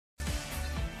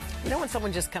You know when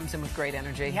someone just comes in with great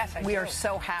energy? Yes, I We do. are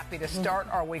so happy to start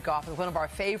our week off with one of our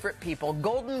favorite people,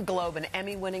 Golden Globe and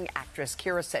Emmy-winning actress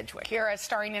Kyra Sedgwick. Kyra is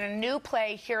starring in a new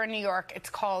play here in New York. It's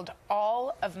called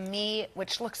All of Me,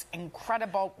 which looks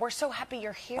incredible. We're so happy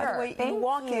you're here. By the way, you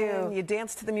walk in, you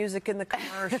dance to the music in the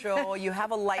commercial, you have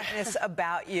a lightness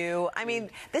about you. I mean,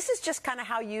 this is just kind of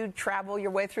how you travel your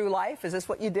way through life. Is this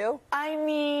what you do? I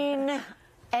mean,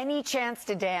 any chance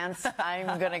to dance,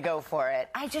 I'm going to go for it.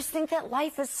 I just think that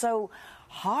life is so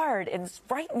hard and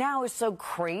right now is so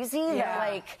crazy that,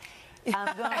 like,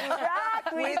 I'm going to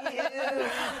rock with you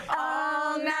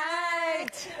all night,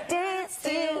 dance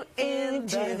you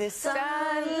into the sunlight.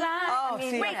 Oh,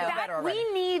 see,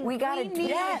 Wait, we got to do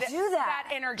that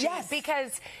energy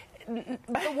because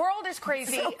the world is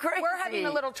crazy. So crazy. We're having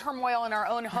a little turmoil in our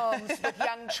own homes with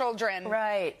young children.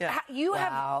 Right. Yeah. You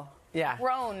have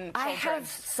grown children. I have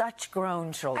such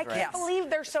grown children. I can't believe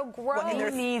they're so grown.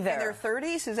 Me neither. In their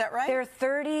 30s, is that right? They're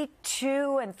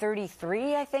 32 and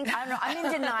 33, I think. I don't know. I'm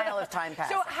in denial of time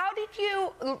passing. So how did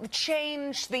you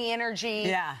change the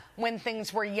energy when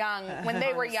things were young, when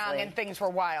they were young and things were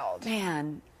wild?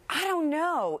 Man, I don't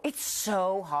know. It's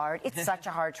so hard. It's such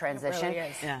a hard transition. It really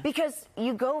is. Yeah. Because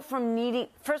you go from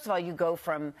first of all, you go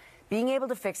from being able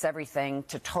to fix everything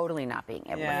to totally not being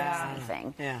able to fix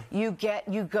anything. Yeah.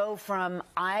 You go from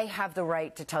I have the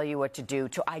right to tell you what to do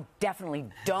to I definitely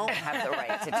don't have the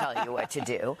right to tell you what to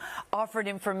do. Offered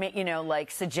information,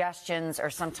 like suggestions or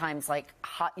sometimes like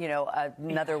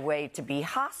another way to be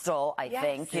hostile, I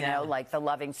think, like the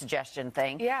loving suggestion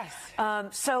thing. Yes.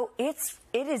 So it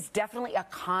is definitely a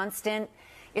constant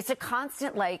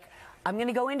like, I'm going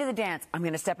to go into the dance. I'm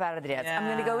going to step out of the dance. I'm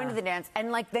going to go into the dance.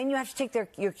 And, like, then you have to take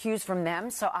your cues from them.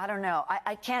 So I don't know.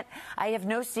 I have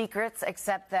no secrets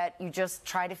except that you just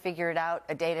try to figure it out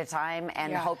a day at a time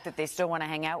and hope that they still want to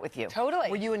hang out with you. Totally.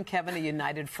 Were you and Kevin a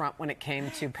united front when it came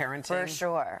to parenting? For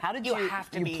sure. How did you have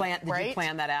to be, Did you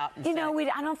plan that out?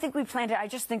 I don't think we planned it. I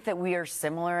just think that we are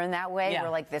similar in that way. Yeah.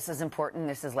 We're like, this is important,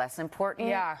 this is less important.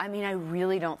 Yeah. I mean, I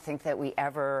really don't think that we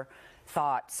ever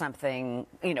thought something,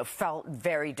 felt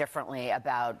very differently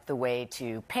about the way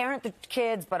to parent the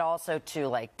kids, but also to,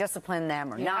 like, discipline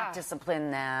them or not discipline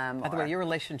them. By the way, your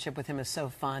relationship with him is so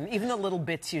fun. Even the little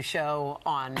bits you show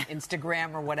on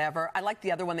Instagram or whatever. I like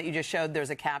the other one that you just showed. There's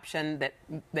a caption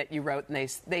that you wrote, and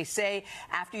they say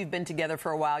after you've been together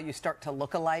for a while, you start to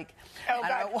look alike. Oh,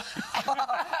 God.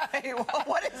 Hey,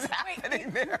 what is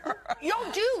happening there? You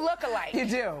do look alike. You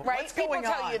do. Right? What's going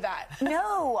People on? tell you that.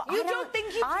 No. You don't think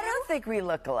you do? I don't think we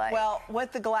look alike. Well,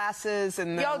 with the glasses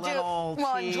and the little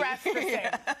and dress the same.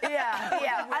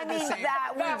 Yeah. I mean,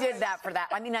 we did that for that.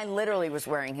 I mean, I literally was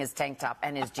wearing his tank top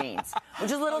and his jeans,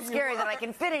 which is a little scary that I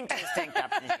can fit into his tank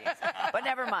top and his jeans. But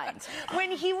never mind.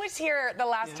 When he was here the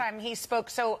last time, he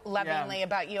spoke so lovingly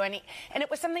about you, and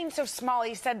it was something so small.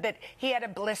 He said that he had a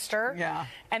blister,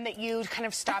 and that you kind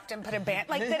of stopped and put a band,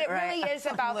 like that. It really is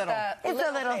about the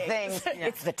little things.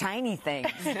 It's the tiny things.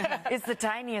 It's the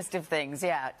tiniest of things.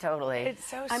 Yeah, totally. It's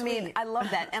so sweet. I mean, I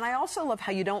love that. And I also love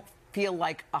how you don't feel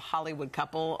like a Hollywood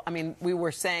couple. I mean, we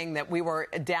were saying that we were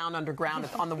down underground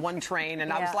on the one train,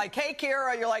 and I was like, hey,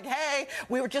 Kyra. You're like, hey.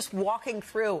 We were just walking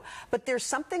through. But there's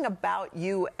something about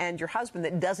you and your husband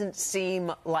that doesn't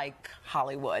seem like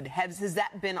Hollywood. Has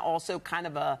that been also kind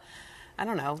of a, I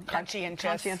don't know,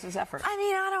 conscientious effort? I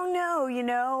mean, I don't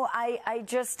know,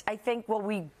 I think,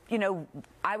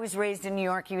 I was raised in New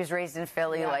York, he was raised in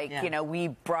Philly, we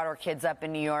brought our kids up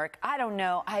in New York. I don't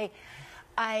know.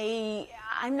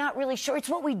 I'm not really sure. It's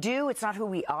what we do. It's not who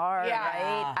we are,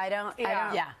 right? I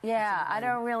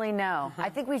don't really know. I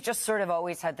think we've just sort of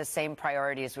always had the same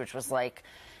priorities, which was like,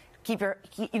 keep your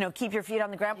feet on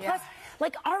the ground. Plus,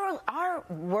 like our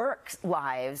work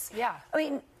lives. Yeah. I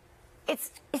mean,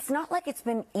 it's not like it's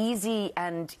been easy,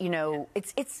 and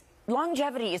it's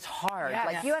longevity is hard.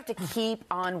 Like you have to keep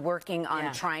on working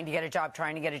on trying to get a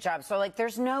job. So like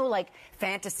there's no like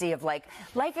fantasy of like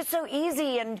life is so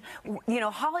easy and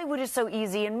Hollywood is so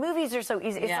easy and movies are so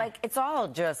easy. It's like it's all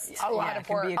just a lot of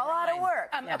work. A lot of work.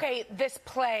 Okay, this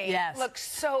play looks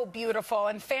so beautiful,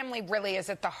 and family really is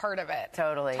at the heart of it.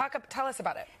 Totally. Tell us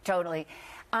about it. Totally.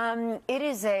 It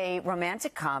is a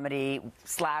romantic comedy /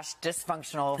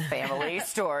 dysfunctional family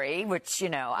story, which,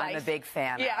 I'm a big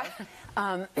fan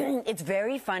of. It's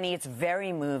very funny. It's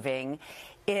very moving.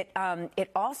 It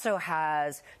also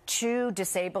has 2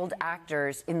 disabled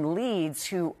actors in leads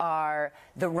who are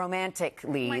the romantic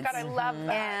leads. Oh my God, I love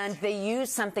that. And they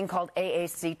use something called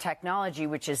AAC technology,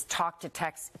 which is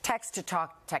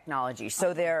text-to-talk technology.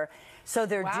 So they're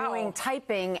doing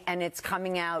typing, and it's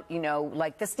coming out, you know,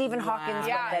 like the Stephen Hawkins,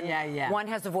 but then one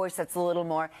has a voice that's a little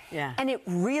more. Yeah. And it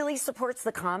really supports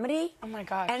the comedy. Oh, my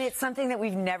gosh. And it's something that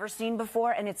we've never seen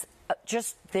before, and it's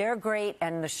just, they're great,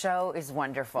 and the show is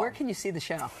wonderful. Where can you see the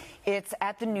show? It's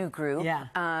at the New Group. Yeah.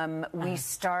 We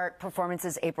start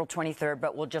performances April 23rd,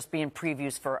 but we'll just be in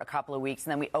previews for a couple of weeks,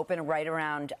 and then we open right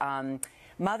around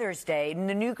Mother's Day. And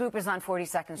the New Group is on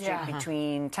 42nd Street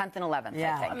between 10th and 11th,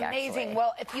 I think. Amazing. Actually.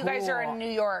 Well, if you guys are in New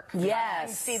York, yes,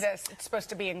 and see this, it's supposed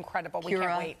to be incredible. We Kyra,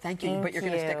 can't wait. Thank you. But you're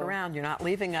going to stick around. You're not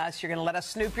leaving us. You're going to let us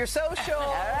snoop your social.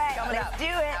 All right, Coming let's up do it.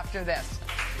 after this.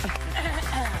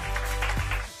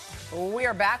 We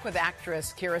are back with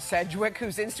actress Kyra Sedgwick,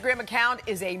 whose Instagram account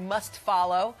is a must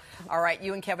follow. All right,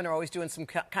 you and Kevin are always doing some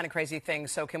kind of crazy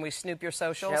things, so can we snoop your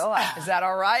socials? Sure. Is that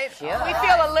all right? Sure. We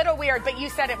feel a little weird, but you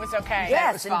said it was okay.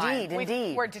 Yes, indeed,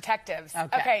 indeed. We're detectives.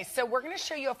 Okay, so we're going to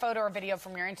show you a photo or video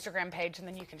from your Instagram page, and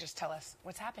then you can just tell us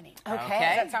what's happening. Okay. Does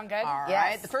that sound good? All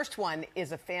right. The first one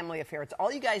is a family affair. It's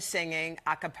all you guys singing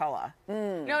a cappella.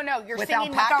 No, you're with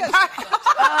singing alpacas? with alpacas.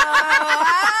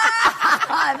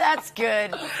 That's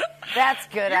good. That's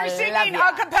good. You're singing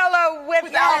a cappella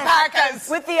with alpacas.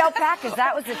 With the alpacas.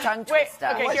 That was the tongue twister.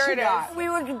 Okay, here it is. We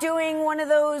were doing one of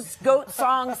those goat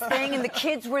songs thing, and the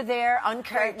kids were there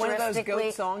uncharacteristically. One of those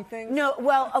goat song things? No,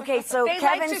 well, okay, so They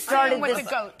Kevin like to started sing with this. the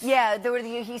goats.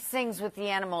 Yeah, he sings with the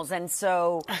animals, and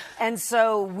so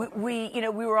we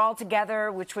were all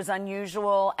together, which was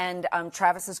unusual. And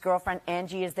Travis's girlfriend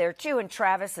Angie is there too, and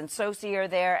Travis and Sosie are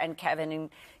there, and Kevin and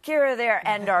Kyra are there,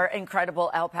 and our incredible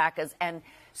alpacas. And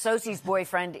Sosie's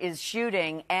boyfriend is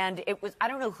shooting, and it was, I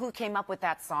don't know who came up with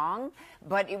that song,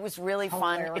 but it was really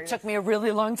fun. It took me a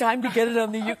really long time to get it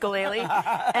on the ukulele,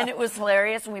 and it was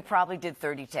hilarious, and we probably did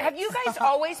 30 takes. Have you guys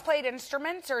always played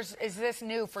instruments, or is this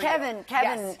new for you?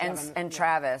 Kevin and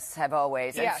Travis have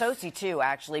always, and Sosie too,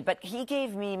 actually, but he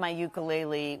gave me my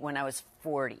ukulele when I was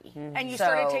 40. And you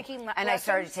started taking lessons? And I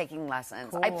started taking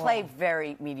lessons. Cool. I play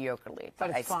very mediocrely,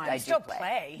 but it's fun. I still do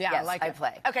play. Yeah, yes, I like it. I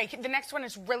play. Okay, the next one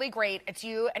is really great. It's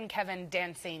you and Kevin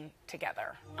dancing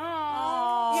together.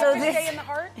 Oh. You have to stay in the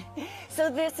heart? So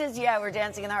this is, we're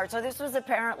dancing in the heart. So this was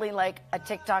apparently like a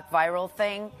TikTok viral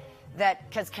thing.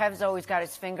 Because Kev's always got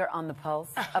his finger on the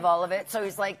pulse of all of it. So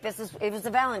he's like, it was a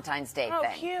Valentine's Day thing. Oh,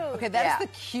 cute. Okay, that is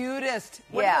the cutest.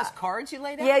 What are those cards you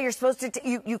laid out? Yeah, you're supposed to,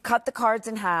 you cut the cards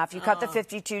in half. You cut the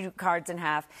 52 cards in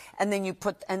half. And then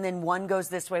and then one goes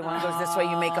this way, one goes this way.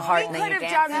 You make a heart, and then you dance. We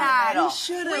could have done that. You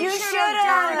should have. You should have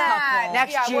done that.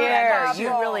 Next year.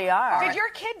 You really are. Did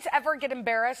your kids ever get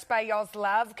embarrassed by y'all's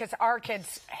love? Because our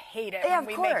kids hate it when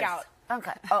we make out.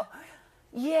 Okay. Oh.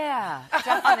 Yeah,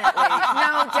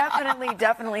 definitely. No,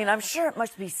 definitely. And I'm sure it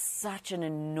must be such an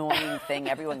annoying thing.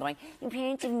 Everyone going, your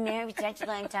parents have married such a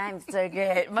long time. It's so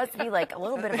good. It must be like a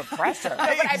little bit of a pressure.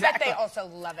 But I bet they also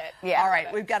love it. Yeah. All right,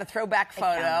 we've got a throwback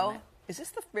photo. Is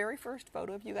this the very first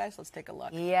photo of you guys? Let's take a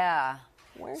look. Yeah.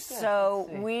 Where's that? So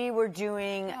we were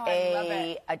doing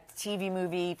a TV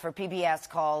movie for PBS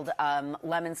called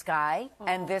Lemon Sky,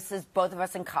 and this is both of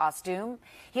us in costume.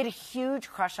 He had a huge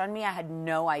crush on me. I had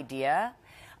no idea.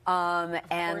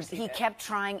 And he kept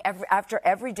trying after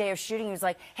every day of shooting. He was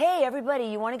like, hey, everybody,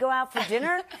 you want to go out for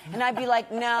dinner? And I'd be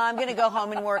like, no, I'm going to go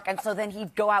home and work. And so then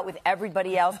he'd go out with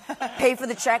everybody else, pay for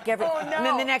the check. And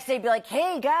then the next day he'd be like,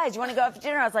 hey, guys, you want to go out for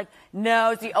dinner? I was like,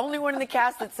 no. It's the only one in the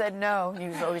cast that said no. He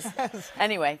was always,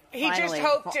 anyway. He just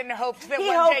hoped and hoped that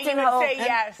one day you would say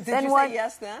yes. Did you say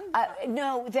yes then?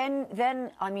 No,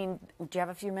 then, I mean, do you have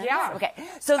a few minutes? Yeah. Okay.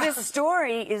 So this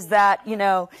story is that,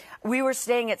 we were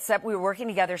we were working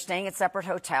together, staying at separate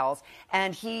hotels,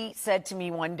 and he said to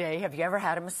me one day, have you ever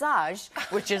had a massage?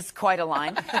 Which is quite a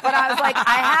line. But I was like,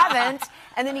 I haven't.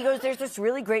 And then he goes, there's this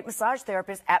really great massage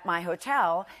therapist at my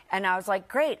hotel. And I was like,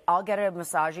 great, I'll get a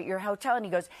massage at your hotel. And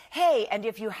he goes, hey, and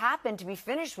if you happen to be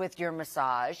finished with your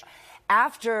massage,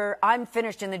 after I'm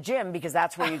finished in the gym, because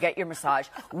that's where you get your massage,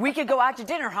 we could go out to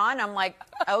dinner, huh? And I'm like,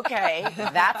 okay,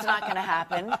 that's not going to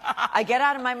happen. I get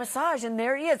out of my massage, and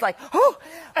there he is, like,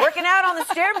 working out on the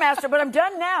Stairmaster, but I'm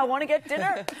done now. Want to get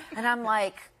dinner? And I'm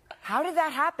like, how did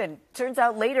that happen? Turns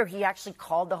out later he actually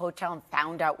called the hotel and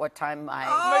found out what time my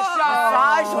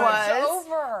massage was.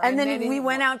 Over. And then we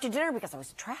went out to dinner because I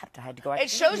was trapped. I had to go out to dinner.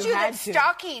 It shows you that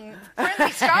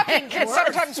friendly stalking can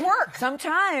sometimes work.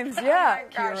 Sometimes, yeah.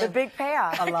 Oh, the big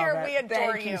payoff. I love Kyra, it. we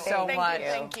adore Thank you so much.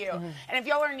 Thank you. And if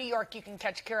y'all are in New York, you can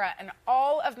catch Kyra and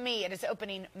All of Me. It is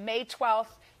opening May 12th.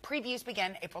 Previews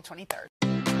begin April 23rd.